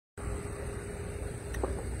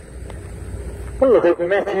Well, look at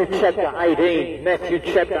Matthew chapter 18. Matthew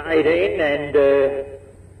chapter 18, and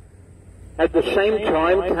at the same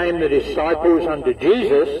time came the disciples unto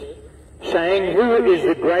Jesus, saying, Who is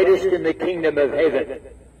the greatest in the kingdom of heaven?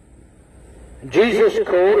 Jesus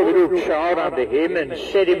called a little child unto him, and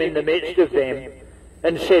set him in the midst of them,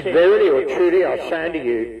 and said, Verily or truly I say unto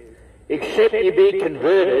you, except ye be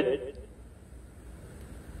converted,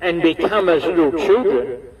 and become as little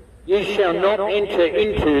children, ye shall not enter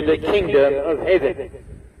into the kingdom of heaven.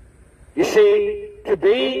 You see, to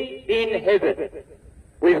be in heaven,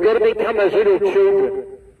 we've got to become as little children.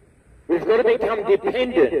 We've got to become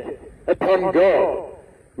dependent upon God.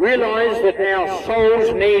 Realise that our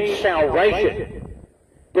souls need salvation,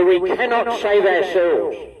 that we cannot save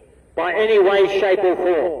ourselves by any way, shape or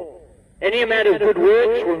form. Any amount of good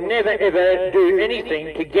works will never ever do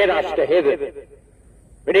anything to get us to heaven.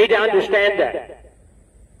 We need to understand that.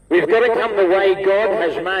 We've got to come the way God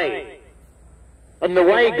has made. And the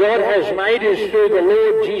way God has made is through the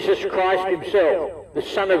Lord Jesus Christ himself, the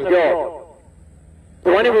Son of God.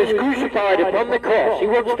 The one who was crucified upon the cross. He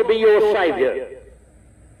wants to be your Saviour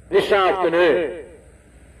this afternoon.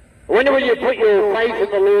 When will you put your faith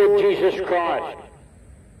in the Lord Jesus Christ?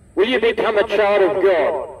 Will you become a child of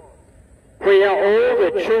God? We are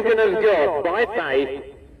all the children of God by faith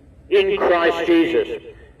in Christ Jesus.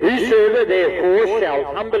 Whosoever therefore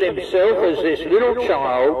shall humble himself as this little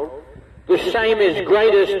child, the same is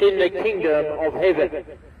greatest in the kingdom of heaven.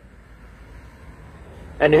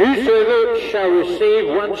 And whosoever shall receive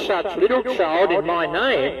one such little child in my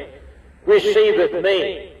name, receiveth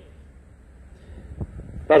me.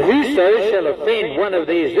 But whoso shall offend one of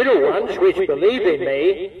these little ones which believe in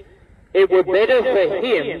me, it were better for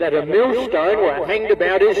him that a millstone were hanged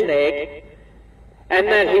about his neck, and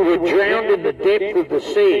that he were drowned in the depth of the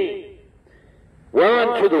sea.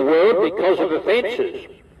 Woe unto the world because of offences,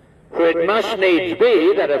 for it must needs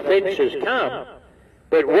be that offences come,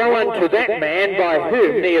 but woe unto that man by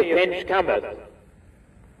whom the offence cometh.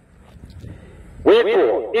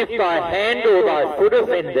 Wherefore, if thy hand or thy foot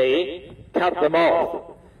offend thee, cut them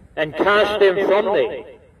off, and cast them from thee.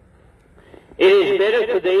 It is better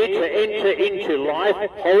for thee to enter into life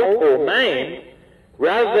halt or maimed,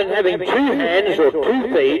 rather than having 2 hands or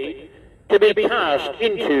 2 feet to be cast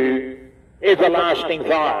into everlasting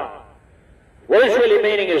fire. What it's really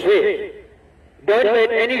meaning is this: don't let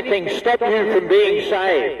anything stop you from being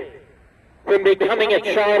saved, from becoming a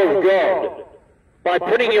child of God, by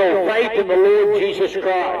putting your faith in the Lord Jesus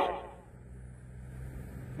Christ.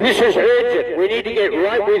 This is urgent. We need to get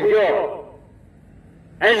right with God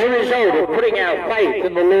as a result of putting our faith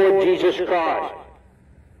in the Lord Jesus Christ.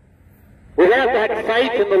 Without that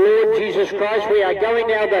faith in the Lord Jesus Christ, we are going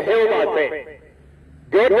down to hell, my friend.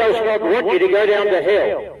 God does not want you to go down to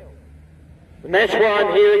hell. And that's why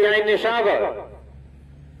I'm here again this hour,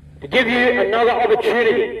 to give you another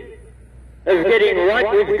opportunity of getting right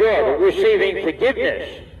with God, of receiving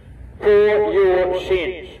forgiveness for your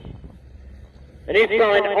sins. And if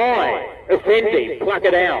thine eye offend thee, pluck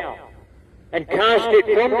it out, and cast it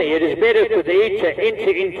from thee. It is better for thee to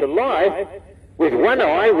enter into life with one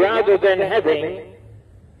eye, rather than having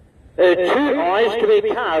 2 eyes to be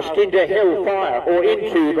cast into hell fire, or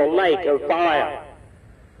into the lake of fire.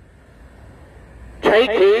 Take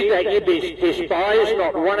heed that ye despise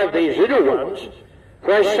not one of these little ones,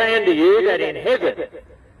 for I say unto you that in heaven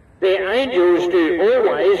their angels do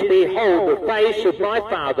always behold the face of my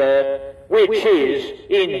Father which is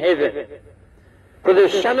in heaven. For the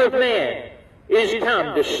Son of Man is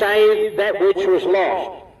come to save that which was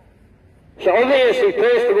lost. So obviously,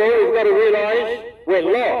 first of all, we've got to realise we're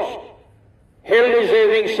lost,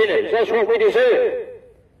 hell-deserving sinners. That's what we deserve.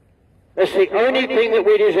 That's the only thing that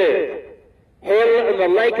we deserve. Hell and the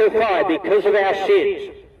lake of fire because of our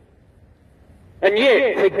sins. And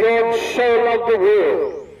yet, for God so loved the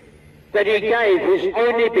world that he gave his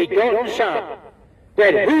only begotten Son,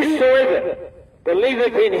 that whosoever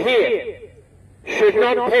believeth in him should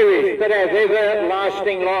not perish but have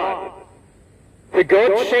everlasting life. For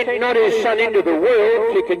God sent not his Son into the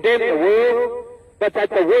world to condemn the world, but that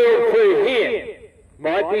the world through him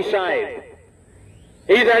might be saved.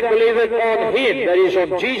 He that believeth on him, that is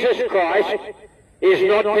on Jesus Christ, is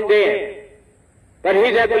not condemned. But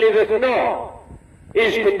he that believeth not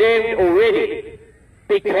is condemned already,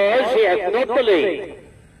 because he hath not believed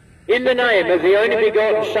in the name of the only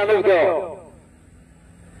begotten Son of God.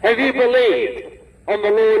 Have you believed on the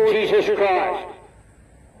Lord Jesus Christ?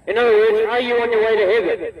 In other words, are you on your way to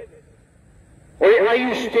heaven? Or are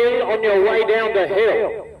you still on your way down to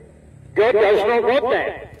hell? God does not want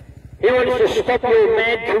that. He wants to stop your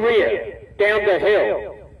mad career down to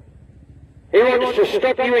hell. He wants to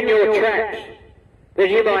stop you in your tracks. that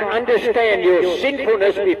you might understand your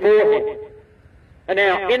sinfulness before him and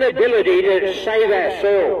our inability to save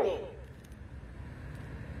ourselves.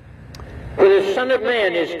 For the Son of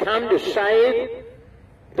Man is come to save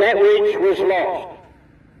that which was lost.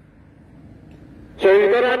 So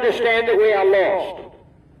we've got to understand that we are lost.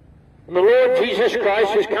 And the Lord Jesus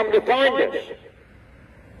Christ has come to find us.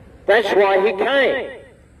 That's why he came.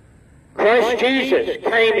 Christ Jesus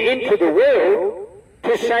came into the world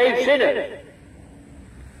to save sinners.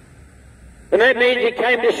 And that means he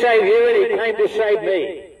came to save you and he came to save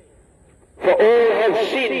me. For all have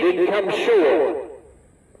sinned and come short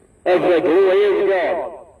of the glory of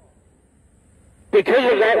God.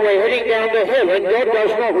 Because of that, we're heading down to hell, and God does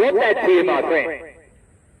not want that for you, my friend.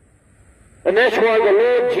 And that's why the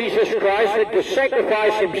Lord Jesus Christ had to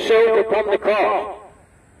sacrifice himself upon the cross.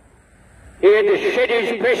 He had to shed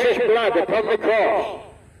his precious blood upon the cross,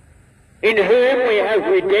 in whom we have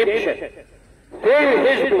redemption, through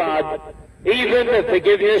his blood, even the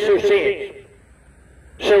forgiveness of sins.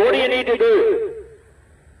 So what do you need to do?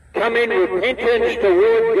 Come in repentance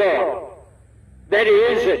toward God. That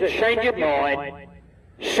is, a change of mind.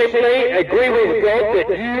 Simply agree with God that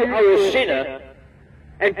you are a sinner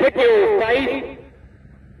and put your faith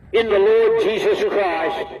in the Lord Jesus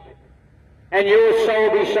Christ and your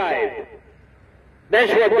soul be saved.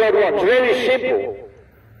 That's what God wants. Very simple.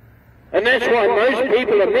 And that's why most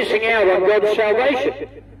people are missing out on God's salvation,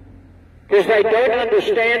 because they don't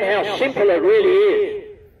understand how simple it really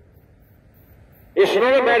is. It's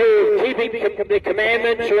not a matter of keeping the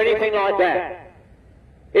commandments or anything like that.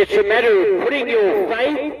 It's a matter of putting your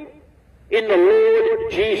faith in the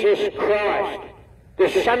Lord Jesus Christ, the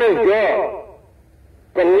Son of God,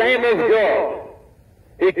 the Lamb of God,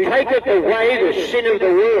 who taketh away the sin of the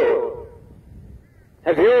world.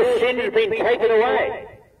 Have your sins been taken away?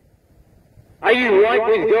 Are you right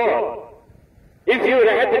with God? If you were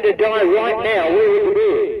to happen to die right now, where would you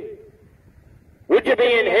be? Would you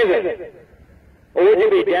be in heaven? Or would you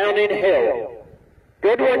be down in hell?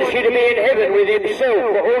 God wants you to be in heaven with himself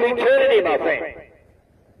for all eternity, my friend.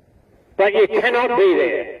 But you cannot be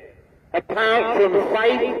there apart from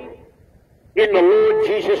faith in the Lord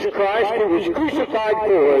Jesus Christ, who was crucified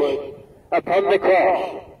for us upon the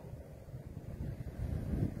cross.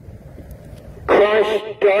 Christ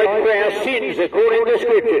died for our sins according to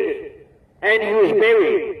Scriptures, and he was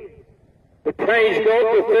buried. But praise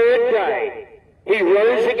God, the third day he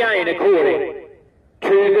rose again according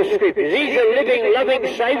to the Scriptures. He's a living,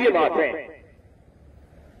 loving Saviour, my friend.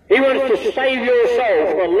 He wants to save your soul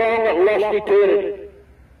from a long lost eternity.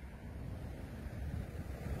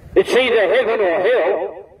 It's either heaven or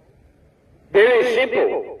hell. Very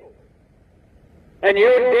simple. And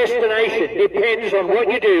your destination depends on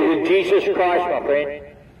what you do with Jesus Christ, my friend.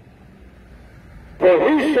 For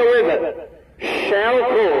whosoever shall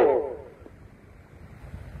call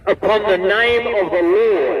upon the name of the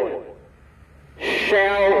Lord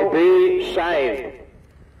shall be saved.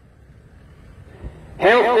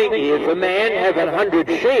 How think ye, if a man have 100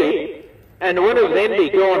 sheep, and one of them be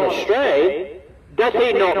gone astray, doth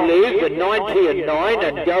he not leave the 99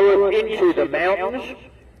 and goeth into the mountains,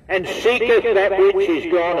 and seeketh that which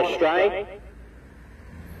is gone astray?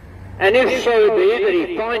 And if so be that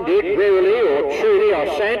he find it, verily or truly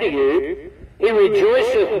I say unto you, he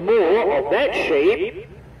rejoiceth more of that sheep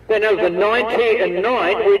than of the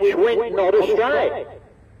 99 which went not astray.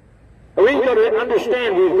 We've got to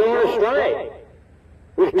understand we've gone astray.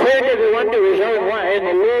 We've turned everyone to his own way, and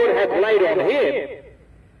the Lord hath laid on him.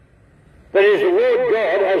 That is, the Lord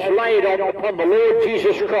God has laid on upon the Lord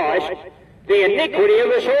Jesus Christ the iniquity of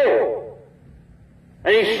us all.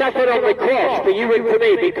 And he suffered on the cross for you and for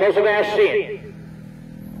me because of our sin.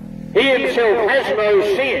 He himself has no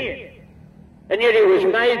sin, and yet he was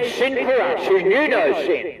made sin for us who knew no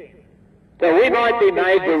sin, that we might be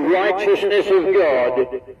made the righteousness of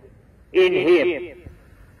God in him.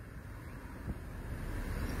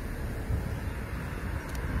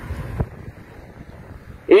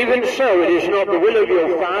 Even so, it is not the will of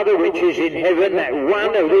your Father which is in heaven that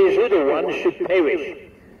one of these little ones should perish.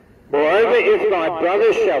 Moreover, if thy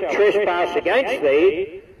brother shall trespass against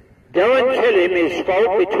thee, go and tell him his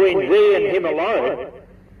fault between thee and him alone.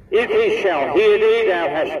 If he shall hear thee, thou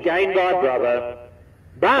hast gained thy brother.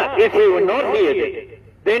 But if he will not hear thee,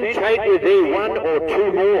 then take with thee one or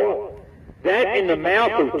two more, that in the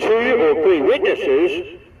mouth of 2 or 3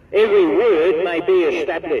 witnesses every word may be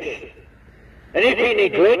established. And if he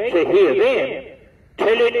neglect to hear them, tell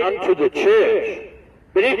it unto the church.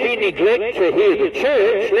 But if he neglect to hear the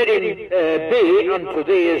church, let him be unto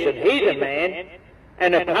thee as an heathen man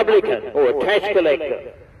and a publican or a tax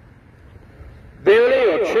collector.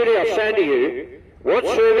 Verily or truly I say unto you,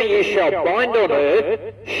 whatsoever ye shall bind on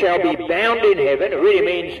earth shall be bound in heaven. It really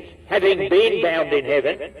means having been bound in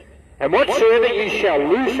heaven. And whatsoever ye shall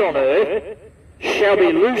loose on earth shall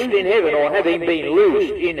be loosed in heaven, or having been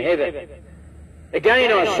loosed in heaven.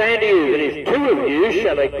 Again I say unto you, that if two of you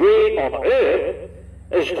shall agree on earth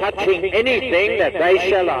as touching anything that they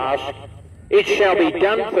shall ask, it shall be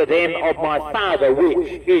done for them of my Father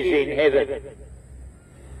which is in heaven.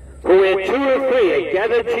 For where two or three are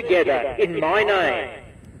gathered together in my name,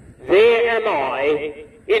 there am I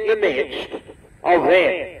in the midst of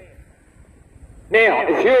them. Now,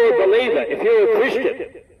 if you're a believer, if you're a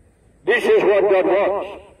Christian, this is what God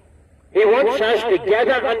wants. He wants us to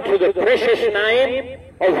gather unto the precious name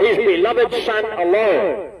of his beloved Son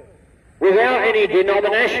alone, without any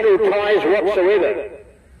denominational ties whatsoever.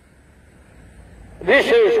 This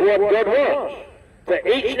is what God wants for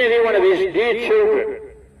each and every one of his dear children,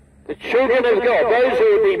 the children of God, those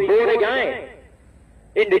who have been born again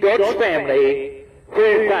into God's family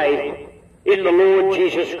through faith in the Lord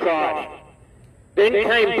Jesus Christ. Then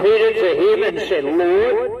came Peter to him and said,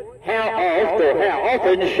 Lord, how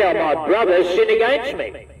often shall my brother sin against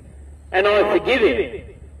me, and I forgive him?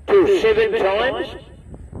 Till 7 times?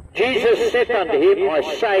 Jesus said unto him, I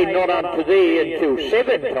say not unto thee until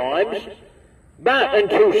 7 times, but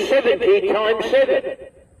until 70 times 7.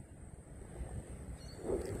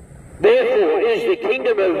 Therefore is the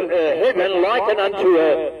kingdom of heaven likened unto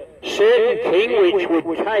a certain king which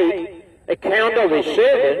would take account of his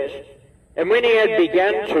servants. And when he had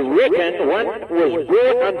begun to reckon, one was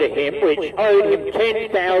brought unto him which owed him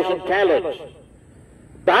 10,000 talents.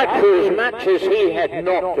 But for as much as he had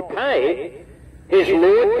not to pay, his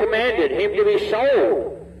Lord commanded him to be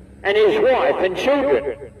sold, and his wife and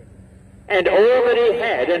children, and all that he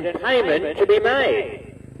had, and payment to be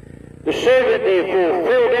made. The servant therefore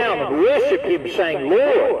fell down and worshipped him, saying,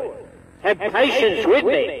 Lord, have patience with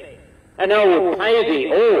me, and I will pay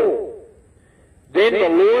thee all. Then the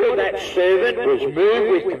Lord of that servant was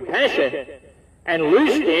moved with compassion, and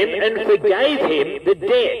loosed him, and forgave him the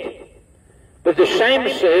debt. But the same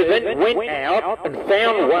servant went out and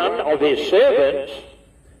found one of his fellow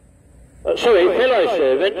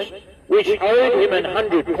servants, which owed him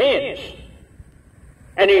 100 pence.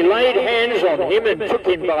 And he laid hands on him and took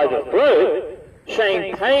him by the throat,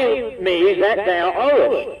 saying, Pay me that thou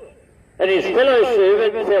owest. And his fellow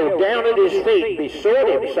servant fell down at his feet and besought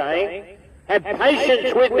him, saying, Have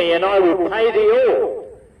patience with me, and I will pay thee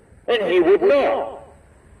all. And he would not,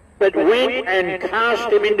 but went and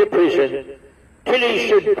cast him into prison, till he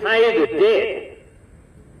should pay the debt.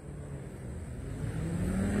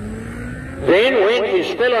 Then when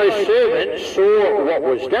his fellow servants saw what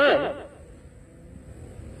was done,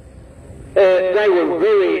 they were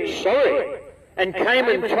very sorry, and came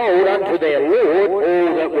and told unto their Lord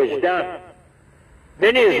all that was done.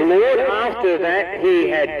 Then his Lord, after that he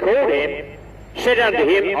had called him, said unto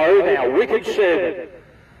him, O thou wicked servant,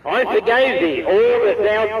 I forgave thee all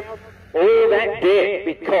that debt,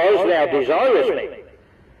 because thou desirest me.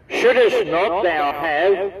 Shouldest not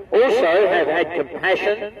thou also have had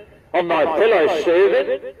compassion on thy fellow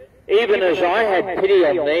servant, even as I had pity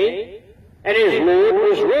on thee? And his Lord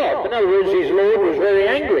was wroth. In other words, his Lord was very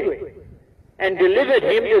angry, and delivered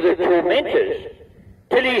him to the tormentors,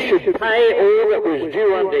 till he should pay all that was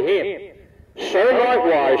due unto him. So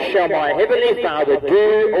likewise shall my heavenly Father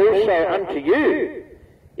do also unto you,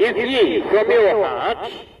 if ye from your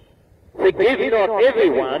hearts forgive not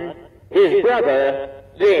everyone his brother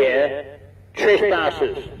their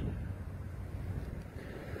trespasses.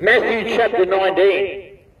 Matthew chapter 19.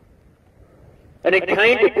 And it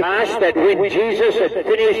came to pass that when Jesus had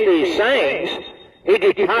finished these sayings, he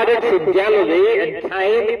departed from Galilee and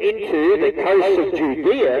came into the coast of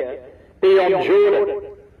Judea beyond Jordan.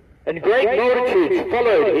 And great multitudes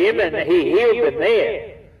followed him, and he healed them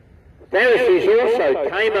there. Pharisees also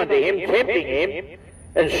came unto him, tempting him,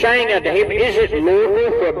 and saying unto him, Is it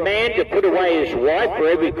lawful for a man to put away his wife for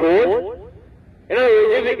every cause? In other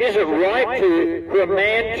words, is it right for a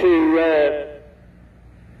man to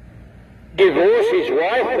divorce his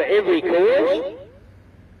wife for every cause?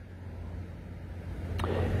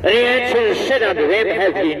 And he answered and said unto them,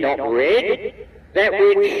 Have ye not read that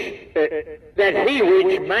he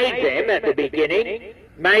which made them at the beginning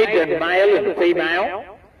made them male and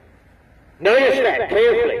female? Notice that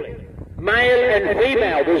carefully. Male and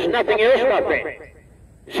female. There's nothing else, my friend.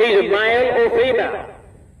 It's either male or female.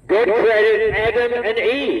 God created Adam and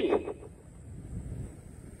Eve,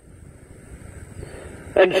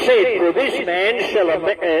 and said, For this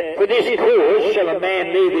cause shall a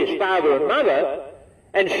man leave his father and mother,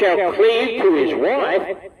 and shall cleave to his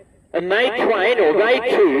wife, and they twain, or they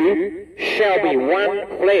two, shall be one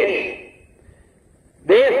flesh.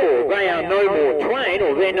 Therefore they are no more twain,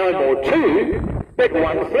 or they're no more two, but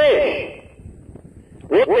one flesh.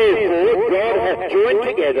 What therefore God hath joined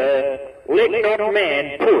together, let not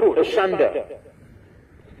man put asunder.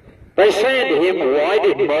 They say unto him, why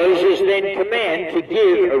did Moses then command to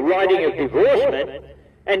give a writing of divorcement,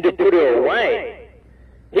 and to put her away?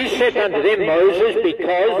 He said unto them, Moses,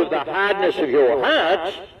 because of the hardness of your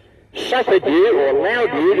hearts, suffered you, or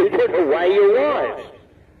allowed you, to put away your wives.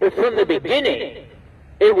 But from the beginning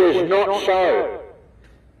it was not so.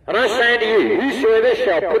 And I say unto you, whosoever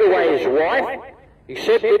shall put away his wife,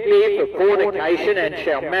 except it be for fornication, and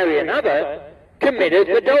shall marry another, committeth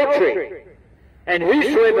adultery. And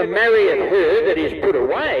whosoever marrieth her that is put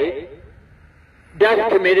away,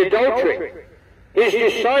 doth commit adultery. His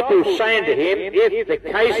disciples say unto him, if the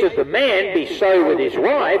case of the man be so with his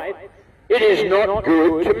wife, it is not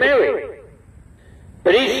good to marry.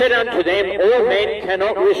 But he said unto them, all men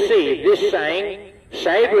cannot receive this saying,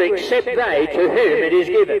 save or except they to whom it is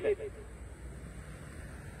given.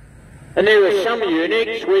 And there were some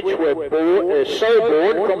eunuchs which were so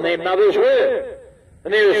born from their mother's womb.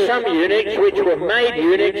 And there are some eunuchs which were made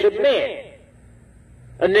eunuchs of men.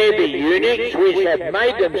 And there be eunuchs which have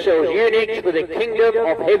made themselves eunuchs for the kingdom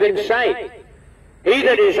of heaven's sake. He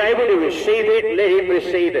that is able to receive it, let him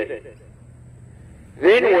receive it.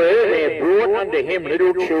 Then were there brought unto him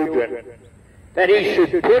little children, that he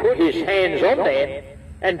should put his hands on them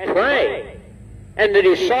and pray. And the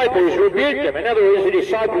disciples rebuked them. In other words, the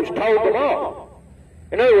disciples told them off.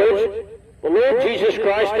 In other words, the Lord Jesus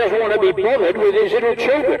Christ doesn't want to be bothered with his little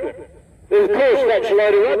children. Of course, that's a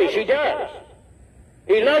load of rubbish. He does.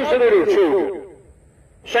 He loves the little children,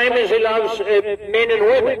 same as he loves men and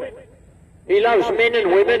women. He loves men and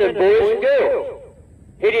women and boys and girls.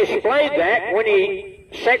 He displayed that when he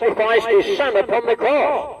sacrificed his Son upon the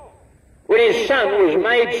cross. When his Son was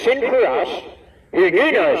made sin for us, who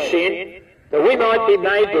knew no sin, that we might be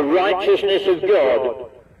made the righteousness of God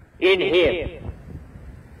in him.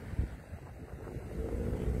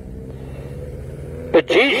 But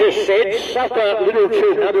Jesus said, suffer little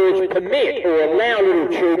children, in other words, permit or allow little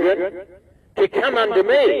children to come unto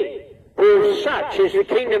me, for of such is the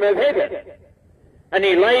kingdom of heaven. And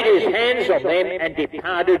he laid his hands on them and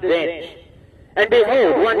departed thence. And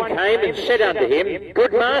behold, one came and said unto him,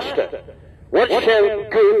 Good Master, what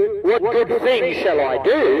good thing shall I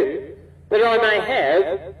do, that I may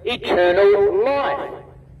have eternal life?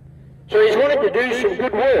 So he's wanted to do some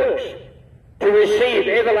good works to receive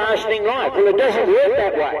everlasting life. Well, it doesn't work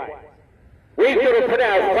that way. We've got to put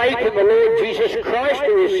our faith in the Lord Jesus Christ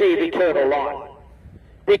to receive eternal life,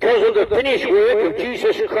 because of the finished work of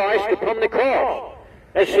Jesus Christ upon the cross.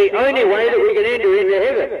 That's the only way that we can enter into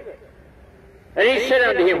heaven. And he said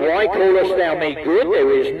unto him, Why callest thou me good?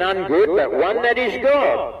 There is none good but one, that is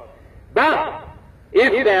God. But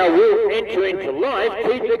if thou wilt enter into life,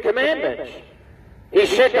 keep the commandments. He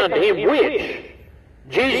said unto him, Which?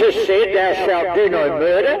 Jesus said, Thou shalt do no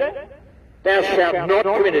murder, thou shalt not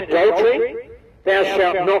commit adultery, thou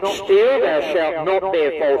shalt not steal, thou shalt not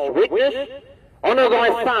bear false witness, honour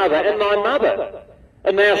thy father and thy mother,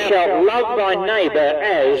 and thou shalt love thy neighbour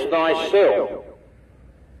as thyself.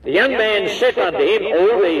 The young man said unto him,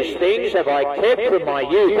 All these things have I kept from my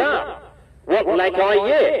youth up. What lack I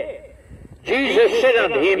yet? Jesus said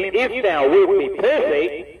unto him, If thou wilt be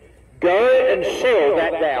perfect, go and sell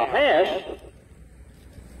that thou hast,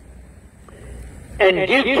 and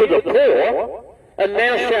give to the poor, and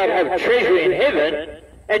thou shalt have treasure in heaven,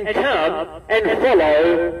 and come and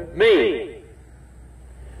follow me.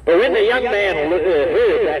 But when the young man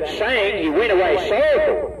heard that saying, he went away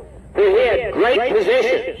sorrowful, for he had great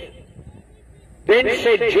possessions. Then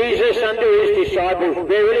said Jesus unto his disciples,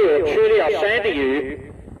 Verily or truly I say unto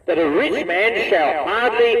you, that a rich man shall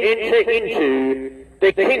hardly enter into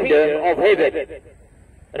the kingdom of heaven.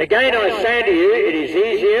 And again I say unto you, it is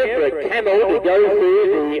easier for a camel to go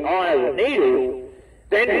through the eye of a needle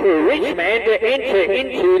than for a rich man to enter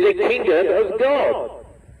into the kingdom of God.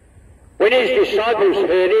 When his disciples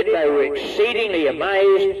heard it, they were exceedingly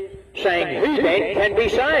amazed, saying, Who then can be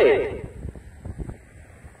saved?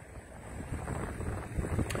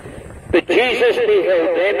 But Jesus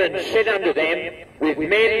beheld them and said unto them, With men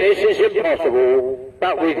this is impossible,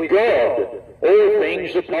 but with God all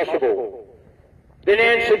things are possible. Then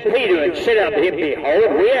answered Peter and said unto him,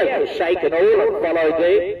 Behold, we have forsaken all and followed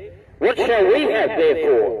thee. What shall we have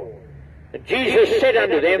therefore? And Jesus said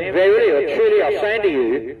unto them, Verily or truly I say unto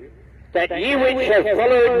you, that ye which have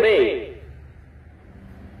followed me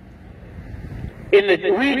In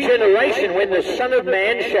the regeneration, when the Son of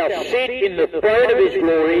Man shall sit in the throne of his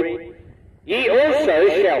glory, ye also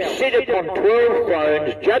shall sit upon 12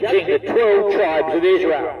 thrones, judging the 12 tribes of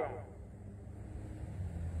Israel.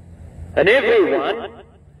 And everyone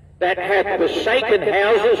that hath forsaken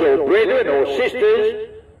houses, or brethren, or sisters,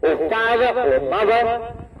 or father, or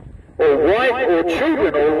mother, or wife, or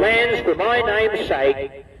children, or lands for my name's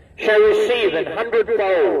sake, shall receive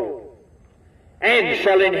 100-fold, and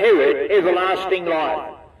shall inherit everlasting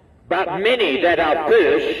life. But many that are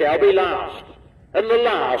first shall be last, and the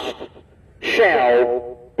last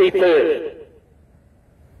shall be first.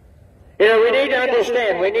 You know, we need to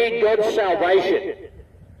understand, we need God's salvation.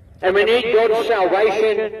 And we need God's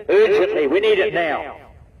salvation urgently. We need it now.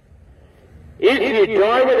 If you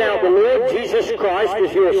die without the Lord Jesus Christ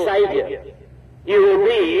as your Saviour, you will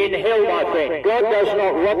be in hell, my friend. God does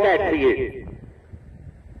not want that for you.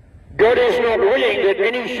 God is not willing that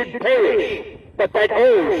any should perish, but that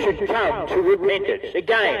all should come to repentance.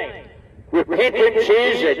 Again, repentance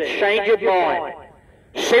is a change of mind.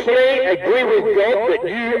 Simply agree with God that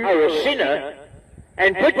you are a sinner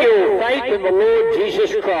and put your faith in the Lord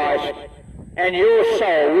Jesus Christ, and your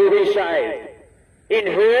soul will be saved, in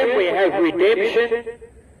whom we have redemption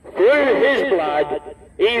through his blood,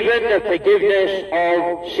 even the forgiveness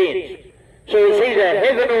of sins. So it's either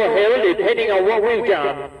heaven or hell, depending on what we've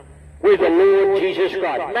done with the Lord Jesus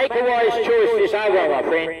Christ. Make a wise choice this hour, my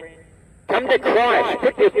friend. Come to Christ.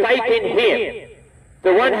 Put your faith in him,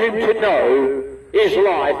 the one whom to know is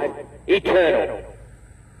life eternal.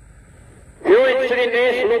 If you're interested in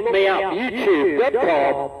this, look me up,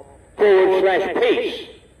 youtube.com/peace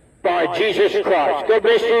by Jesus Christ. God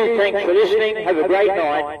bless you. Thanks for listening. Have a great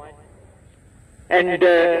night. And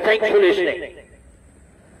thanks for listening.